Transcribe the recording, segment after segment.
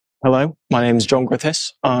Hello, my name is John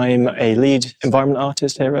Griffiths. I'm a lead environment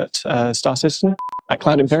artist here at Star Citizen at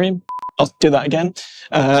Cloud Imperium. I'll do that again.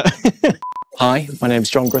 Hi, my name is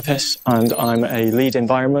John Griffiths and I'm a lead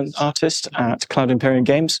environment artist at Cloud Imperium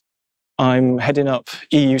Games. I'm heading up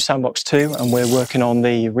EU Sandbox 2 and we're working on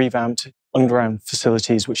the revamped underground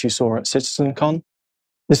facilities which you saw at CitizenCon.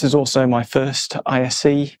 This is also my first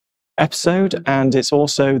ISC episode and it's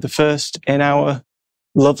also the first in our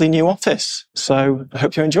lovely new office. So I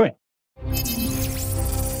hope you enjoy.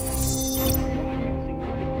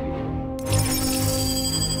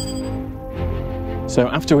 So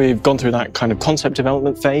after we've gone through that kind of concept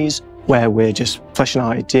development phase where we're just fleshing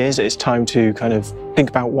out ideas, it's time to kind of think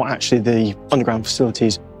about what actually the underground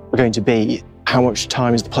facilities are going to be. How much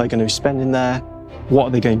time is the player going to be spending there? What are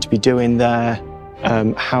they going to be doing there?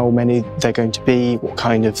 How many they're going to be? What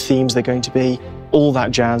kind of themes they're going to be? All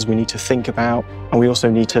that jazz we need to think about, and we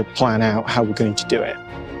also need to plan out how we're going to do it.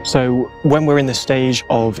 So when we're in the stage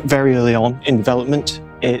of very early on in development,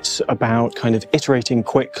 it's about kind of iterating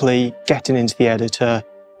quickly, getting into the editor,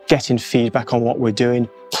 getting feedback on what we're doing,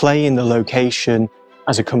 playing the location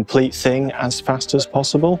as a complete thing as fast as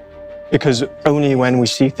possible, because only when we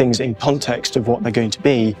see things in context of what they're going to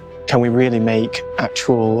be can we really make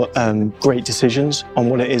actual great decisions on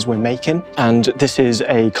what it is we're making. And this is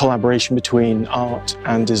a collaboration between art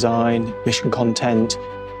and design, mission content,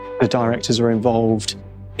 the directors are involved.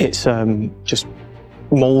 It's just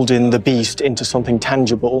molding the beast into something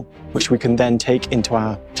tangible, which we can then take into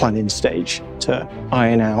our planning stage to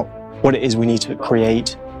iron out what it is we need to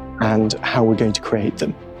create and how we're going to create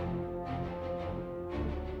them.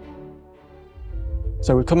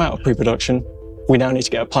 So we've come out of pre-production. We now need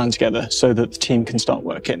to get a plan together so that the team can start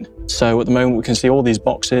working. So at the moment, we can see all these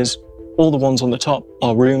boxes. All the ones on the top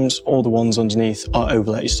are rooms, all the ones underneath are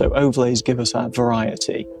overlays. So overlays give us that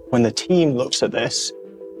variety. When the team looks at this,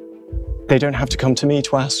 they don't have to come to me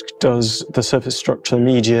to ask, does the surface structure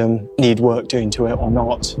medium need work doing to it or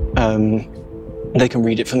not? They can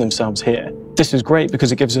read it for themselves here. This is great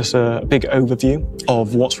because it gives us a big overview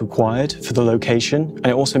of what's required for the location. And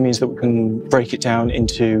it also means that we can break it down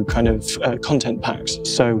into kind of content packs.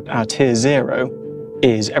 So our tier 0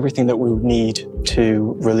 is everything that we would need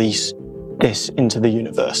to release this into the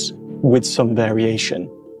universe with some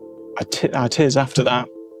variation. Our tiers after that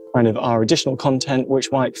kind of are additional content,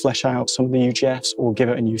 which might flesh out some of the UGFs or give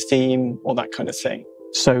it a new theme or that kind of thing.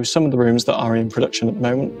 So some of the rooms that are in production at the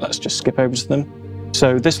moment, let's just skip over to them.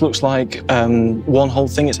 So this looks like one whole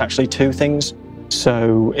thing. It's actually two things.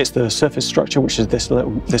 So it's the surface structure, which is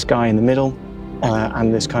this guy in the middle,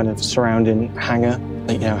 and this kind of surrounding hangar.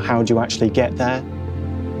 You know, how do you actually get there?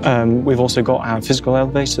 We've also got our physical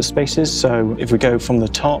elevator spaces. So if we go from the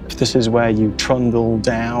top, this is where you trundle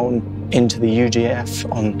down into the UGF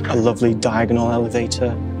on a lovely diagonal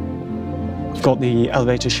elevator. We've got the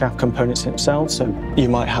elevator shaft components themselves. So you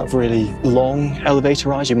might have really long elevator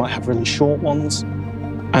rides, you might have really short ones.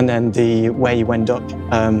 And then where you end up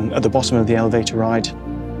at the bottom of the elevator ride,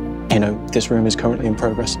 you know, this room is currently in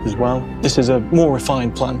progress as well. This is a more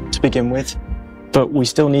refined plan to begin with, but we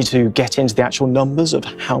still need to get into the actual numbers of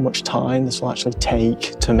how much time this will actually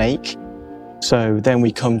take to make. So then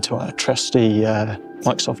we come to our trusty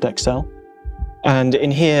Microsoft Excel. And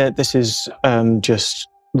in here, this is just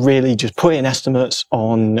putting estimates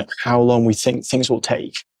on how long we think things will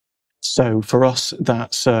take. So for us,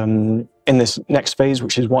 that's in this next phase,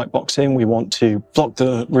 which is white boxing. We want to block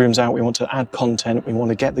the rooms out. We want to add content. We want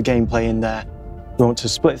to get the gameplay in there. We want to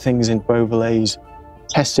split things into overlays,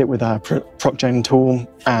 test it with our ProcGen tool,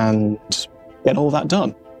 and get all that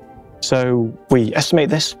done. So we estimate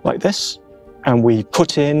this like this, and we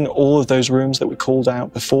put in all of those rooms that we called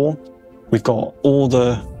out before. We've got all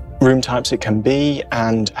the room types it can be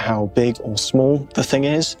and how big or small the thing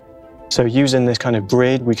is. So using this kind of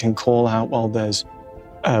grid, we can call out, well, there's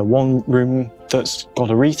one room that's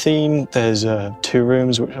got a retheme, there's 2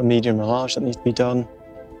 rooms which are medium and large that need to be done,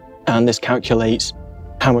 and this calculates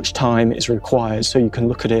how much time is required. So you can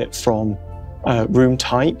look at it from room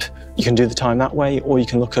type, you can do the time that way, or you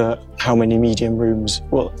can look at how many medium rooms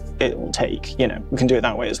it will take. You know, we can do it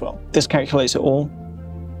that way as well. This calculates it all,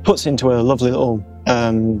 puts into a lovely little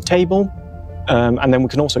table, and then we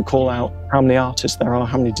can also call out how many artists there are,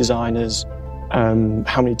 how many designers,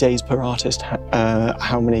 how many days per artist,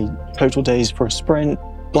 how many total days for a sprint,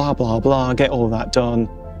 blah, blah, blah, get all of that done.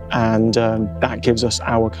 And that gives us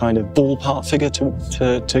our kind of ballpark figure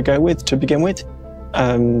to go with, to begin with.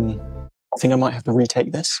 I think I might have to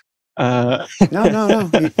retake this. No.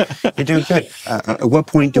 You're doing good. At what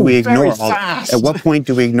point do we ignore all? At what point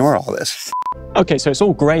do we ignore all this? Okay, so it's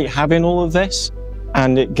all great having all of this,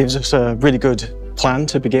 and it gives us a really good plan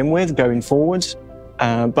to begin with going forwards.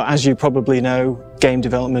 But as you probably know, game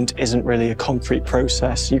development isn't really a concrete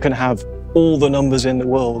process. You can have all the numbers in the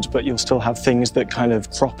world, but you'll still have things that kind of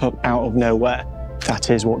crop up out of nowhere.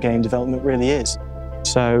 That is what game development really is.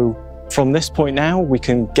 So from this point now, we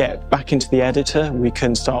can get back into the editor, we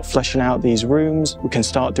can start fleshing out these rooms, we can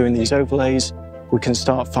start doing these overlays, we can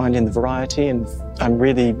start finding the variety and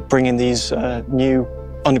really bringing these new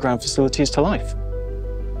underground facilities to life.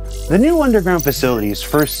 The new underground facilities,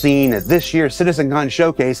 first seen at this year's CitizenCon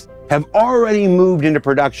showcase, have already moved into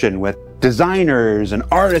production, with designers and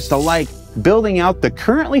artists alike building out the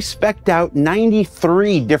currently spec'd out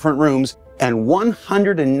 93 different rooms and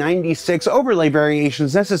 196 overlay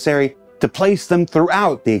variations necessary to place them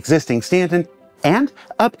throughout the existing Stanton and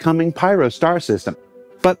upcoming Pyro star system.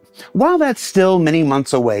 But while that's still many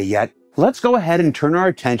months away yet, let's go ahead and turn our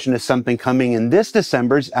attention to something coming in this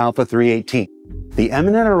December's Alpha 3.18, the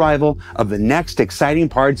imminent arrival of the next exciting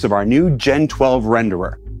parts of our new Gen 12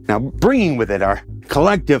 renderer. Now, bringing with it our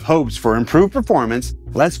collective hopes for improved performance,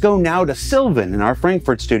 let's go now to Sylvan in our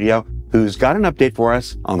Frankfurt studio, who's got an update for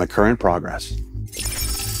us on the current progress.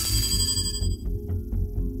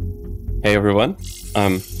 Hey everyone,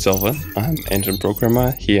 I'm Sylvan. I'm engine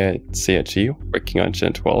programmer here at CIG, working on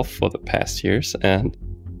Gen 12 for the past years, and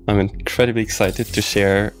I'm incredibly excited to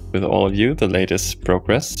share with all of you the latest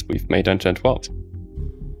progress we've made on Gen 12.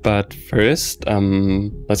 But first,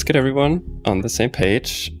 let's get everyone on the same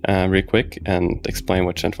page real quick and explain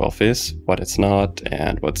what Gen 12 is, what it's not,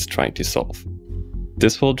 and what it's trying to solve.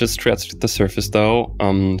 This will just scratch the surface though.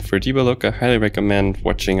 For a deeper look, I highly recommend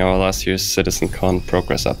watching our last year's CitizenCon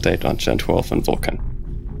progress update on Gen 12 and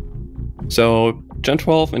Vulkan. So Gen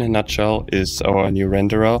 12 in a nutshell is our new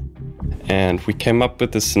renderer, and we came up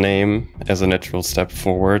with this name as a natural step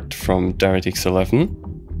forward from DirectX 11,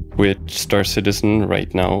 which Star Citizen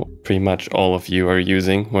right now pretty much all of you are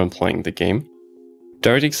using when playing the game.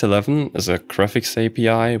 DirectX 11 is a graphics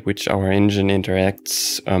API which our engine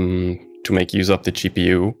interacts to make use of the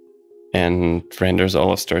GPU and renders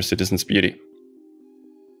all of Star Citizen's beauty.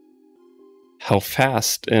 How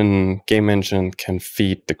fast a game engine can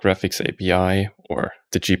feed the graphics API or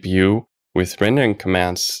the GPU with rendering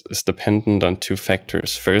commands is dependent on two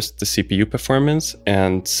factors. First, the CPU performance,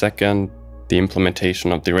 and second, the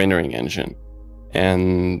implementation of the rendering engine.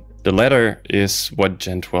 And the latter is what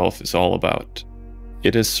Gen 12 is all about.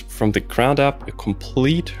 It is from the ground up a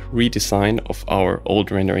complete redesign of our old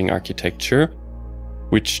rendering architecture,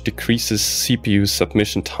 which decreases CPU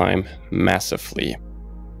submission time massively.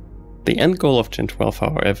 The end goal of Gen 12,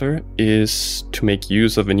 however, is to make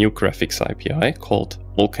use of a new graphics API called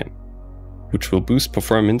Vulkan, which will boost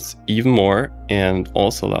performance even more and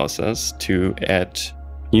also allows us to add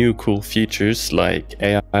new cool features like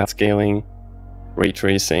AI scaling, ray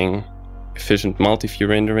tracing, efficient multi-view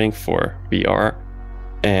rendering for VR,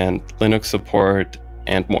 and Linux support,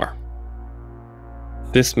 and more.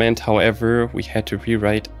 This meant, however, we had to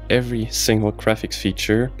rewrite every single graphics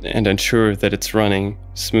feature and ensure that it's running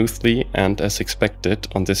smoothly and as expected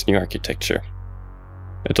on this new architecture.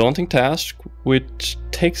 A daunting task, which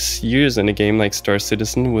takes years in a game like Star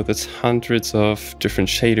Citizen with its hundreds of different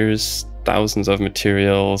shaders, thousands of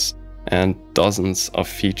materials, and dozens of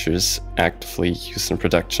features actively used in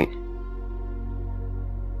production.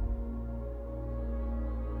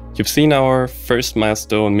 You've seen our first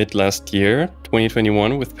milestone mid last year,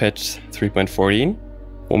 2021, with patch 3.14,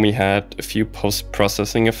 when we had a few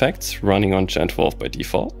post-processing effects running on Gen 12 by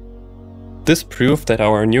default. This proved that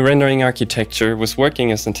our new rendering architecture was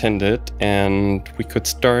working as intended, and we could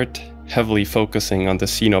start heavily focusing on the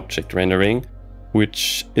scene object rendering,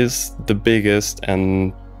 which is the biggest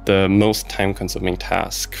and the most time-consuming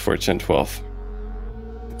task for Gen 12.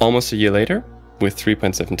 Almost a year later, with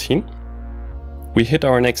 3.17, we hit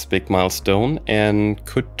our next big milestone and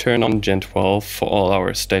could turn on Gen 12 for all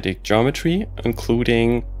our static geometry,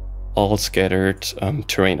 including all scattered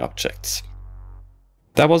terrain objects.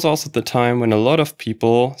 That was also the time when a lot of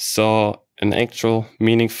people saw an actual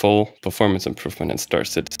meaningful performance improvement in Star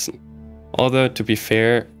Citizen. Although, to be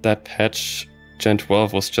fair, that patch, Gen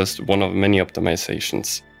 12, was just one of many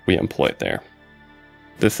optimizations we employed there.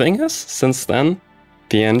 The thing is, since then,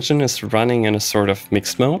 the engine is running in a sort of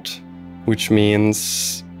mixed mode, which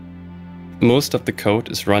means most of the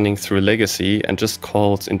code is running through legacy and just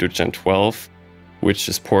calls into Gen 12, which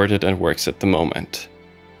is ported and works at the moment.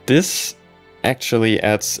 This actually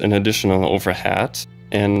adds an additional overhead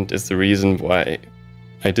and is the reason why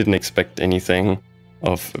I didn't expect anything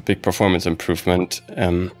of a big performance improvement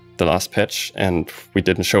the last patch, and we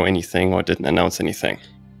didn't show anything or didn't announce anything.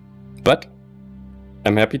 But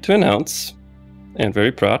I'm happy to announce, and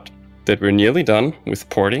very proud, that we're nearly done with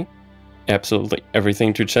porting absolutely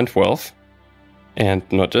everything to Gen 12. And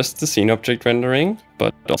not just the scene object rendering,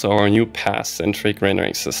 but also our new path-centric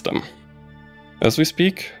rendering system. As we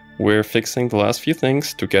speak, we're fixing the last few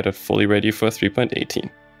things to get it fully ready for 3.18.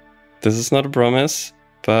 This is not a promise,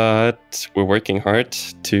 but we're working hard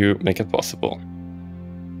to make it possible.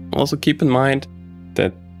 Also keep in mind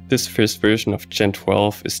that this first version of Gen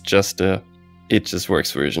 12 is just a it just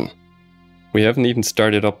works version. We haven't even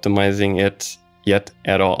started optimizing it yet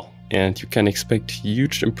at all, and you can expect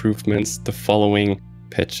huge improvements the following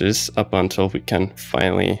patches up until we can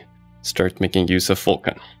finally start making use of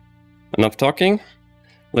Vulkan. Enough talking,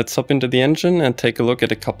 let's hop into the engine and take a look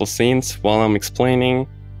at a couple scenes while I'm explaining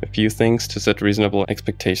a few things to set reasonable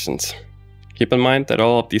expectations. Keep in mind that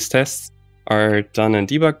all of these tests are done in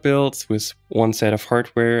debug builds with one set of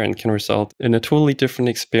hardware and can result in a totally different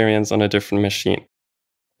experience on a different machine.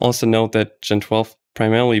 Also note that Gen 12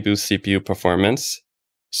 primarily boosts CPU performance,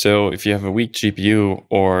 so if you have a weak GPU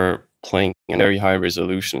or playing in very high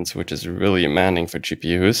resolutions, which is really demanding for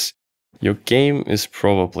GPUs, your game is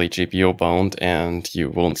probably GPU bound and you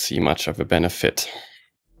won't see much of a benefit.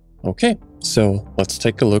 Okay, so let's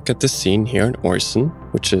take a look at this scene here in Orson,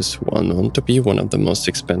 which is well known to be one of the most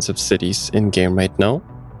expensive cities in-game right now.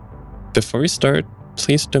 Before we start,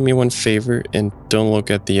 please do me one favor and don't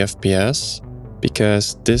look at the FPS,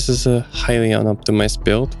 because this is a highly unoptimized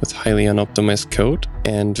build with highly unoptimized code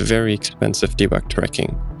and very expensive debug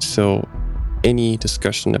tracking. So any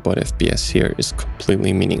discussion about FPS here is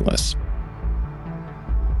completely meaningless.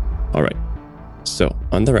 Alright. So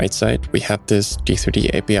on the right side, we have this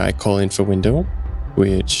G3D API call info window,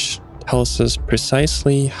 which tells us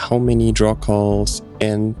precisely how many draw calls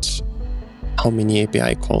and how many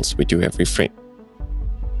API calls we do every frame.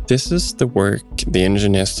 This is the work the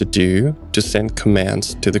engine has to do to send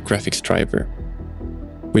commands to the graphics driver,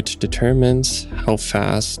 which determines how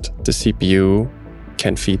fast the CPU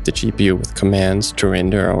can feed the GPU with commands to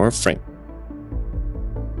render our frame.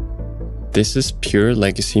 This is pure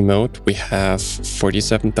legacy mode. We have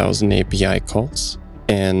 47,000 API calls,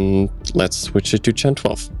 and let's switch it to Gen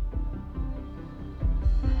 12.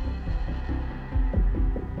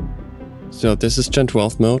 So this is Gen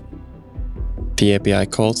 12 mode. The API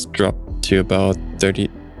calls drop to about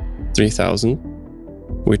 33,000,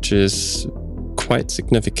 which is quite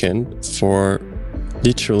significant for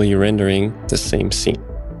literally rendering the same scene.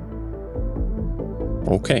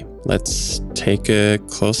 Okay, let's take a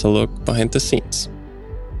closer look behind the scenes.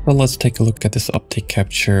 Well, let's take a look at this optic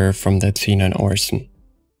capture from that scene on Orson.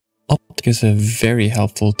 Optic is a very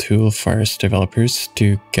helpful tool for us developers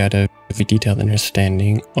to get a very detailed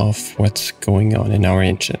understanding of what's going on in our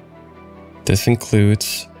engine. This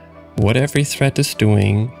includes what every thread is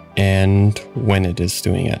doing and when it is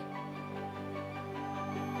doing it.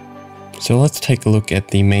 So let's take a look at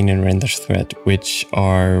the main and render thread, which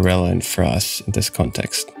are relevant for us in this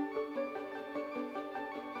context.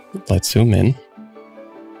 Let's zoom in.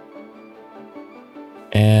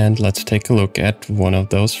 And let's take a look at one of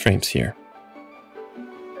those frames here.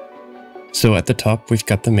 So at the top, we've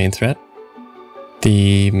got the main thread.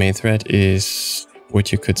 The main thread is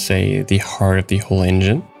what you could say the heart of the whole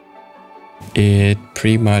engine. It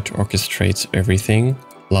pretty much orchestrates everything,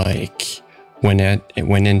 like when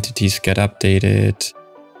entities get updated,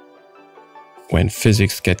 when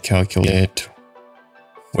physics get calculated,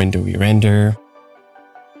 when do we render,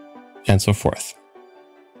 and so forth.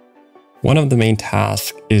 One of the main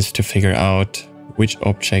tasks is to figure out which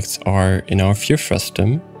objects are in our view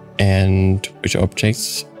frustum and which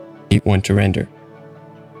objects we want to render.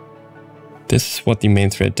 This is what the main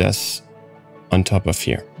thread does on top of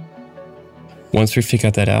here. Once we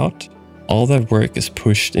figure that out, all that work is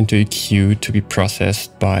pushed into a queue to be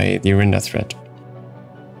processed by the render thread.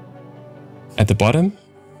 At the bottom,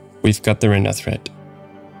 we've got the render thread.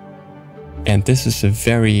 And this is a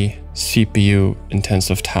very CPU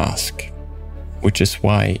intensive task, which is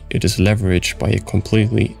why it is leveraged by a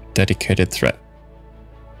completely dedicated thread.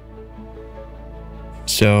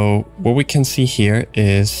 So what we can see here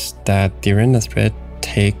is that the render thread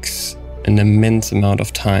takes an immense amount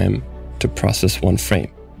of time to process one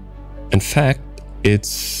frame. In fact,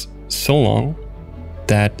 it's so long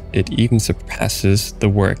that it even surpasses the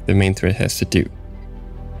work the main thread has to do.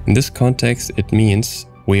 In this context, it means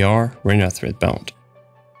we are render thread bound,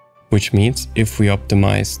 which means if we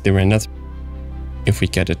optimize the render, if we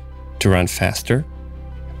get it to run faster,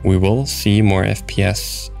 we will see more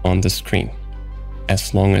FPS on the screen,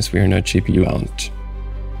 as long as we are not GPU bound.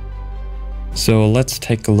 So let's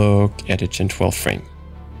take a look at a Gen 12 frame.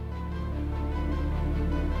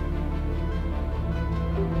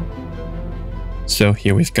 So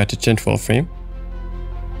here we've got a Gen 12 frame.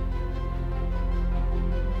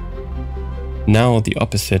 Now the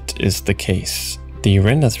opposite is the case. The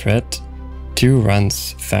render thread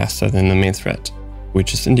runs faster than the main thread,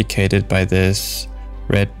 which is indicated by this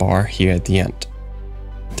red bar here at the end.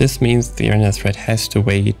 This means the render thread has to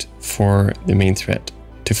wait for the main thread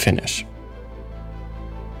to finish.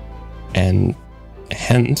 And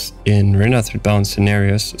hence, in render thread bound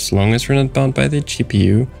scenarios, as long as we're not bound by the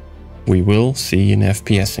GPU, we will see an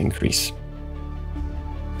FPS increase.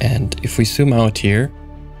 And if we zoom out here,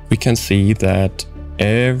 we can see that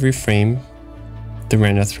every frame, the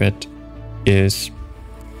render thread is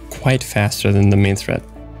quite faster than the main thread.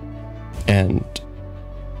 And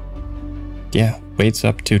yeah, waits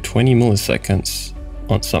up to 20 milliseconds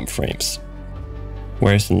on some frames.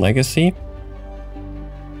 Whereas in Legacy,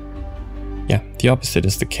 yeah, the opposite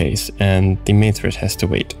is the case, and the main thread has to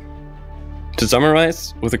wait. To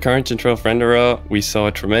summarize, with the current Gen 12 renderer, we saw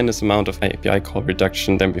a tremendous amount of API call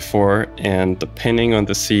reduction than before, and depending on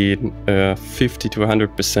the scene, 50 to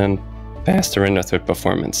 100% faster render thread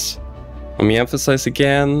performance. Let me emphasize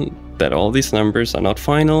again that all these numbers are not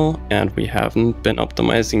final, and we haven't been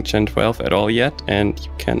optimizing Gen 12 at all yet, and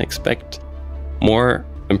you can expect more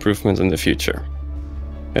improvements in the future.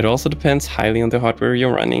 It also depends highly on the hardware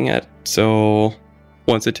you're running at, so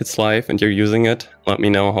once it hits live and you're using it, let me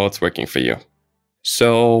know how it's working for you.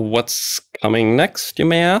 So what's coming next, you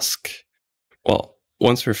may ask? Well,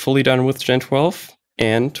 once we're fully done with Gen 12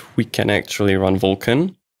 and we can actually run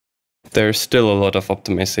Vulkan, there's still a lot of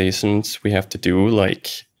optimizations we have to do, like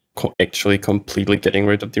actually completely getting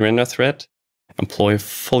rid of the render thread, employ a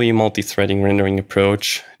fully multi-threading rendering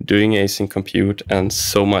approach, doing async compute, and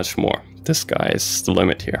so much more. The sky's the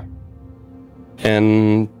limit here.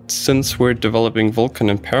 And since we're developing Vulkan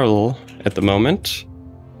in parallel at the moment,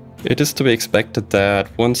 it is to be expected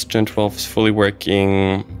that once Gen 12 is fully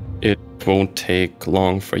working, it won't take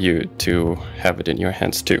long for you to have it in your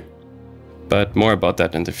hands too. But more about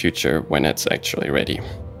that in the future when it's actually ready.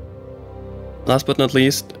 Last but not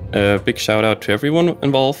least, a big shout out to everyone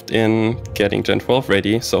involved in getting Gen 12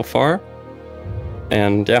 ready so far.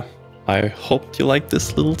 And yeah, I hope you like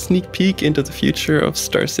this little sneak peek into the future of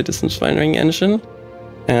Star Citizen's rendering engine.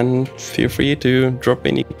 And feel free to drop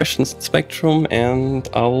any questions in Spectrum, and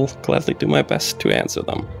I'll gladly do my best to answer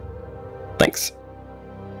them. Thanks.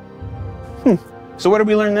 So what did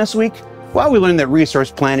we learn this week? Well, we learned that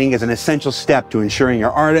resource planning is an essential step to ensuring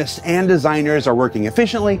your artists and designers are working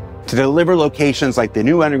efficiently to deliver locations like the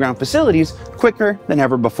new underground facilities quicker than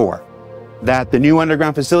ever before. That the new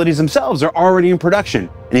underground facilities themselves are already in production,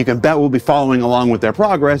 and you can bet we'll be following along with their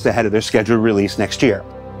progress ahead of their scheduled release next year.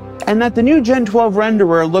 And that the new Gen 12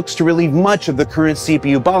 renderer looks to relieve much of the current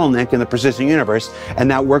CPU bottleneck in the persistent universe, and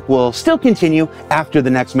that work will still continue after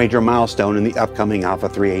the next major milestone in the upcoming Alpha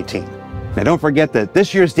 3.18. Now don't forget that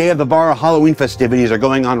this year's Day of the Varro Halloween festivities are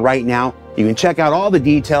going on right now. You can check out all the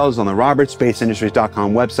details on the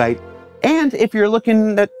robertspaceindustries.com website. And if you're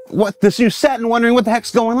looking at this new set and wondering what the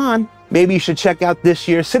heck's going on, maybe you should check out this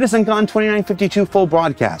year's CitizenCon 2952 full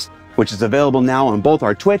broadcast, which is available now on both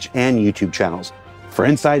our Twitch and YouTube channels. For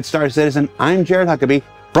Inside Star Citizen, I'm Jared Huckabee,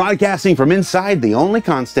 broadcasting from inside the only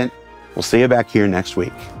constant. We'll see you back here next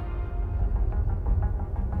week.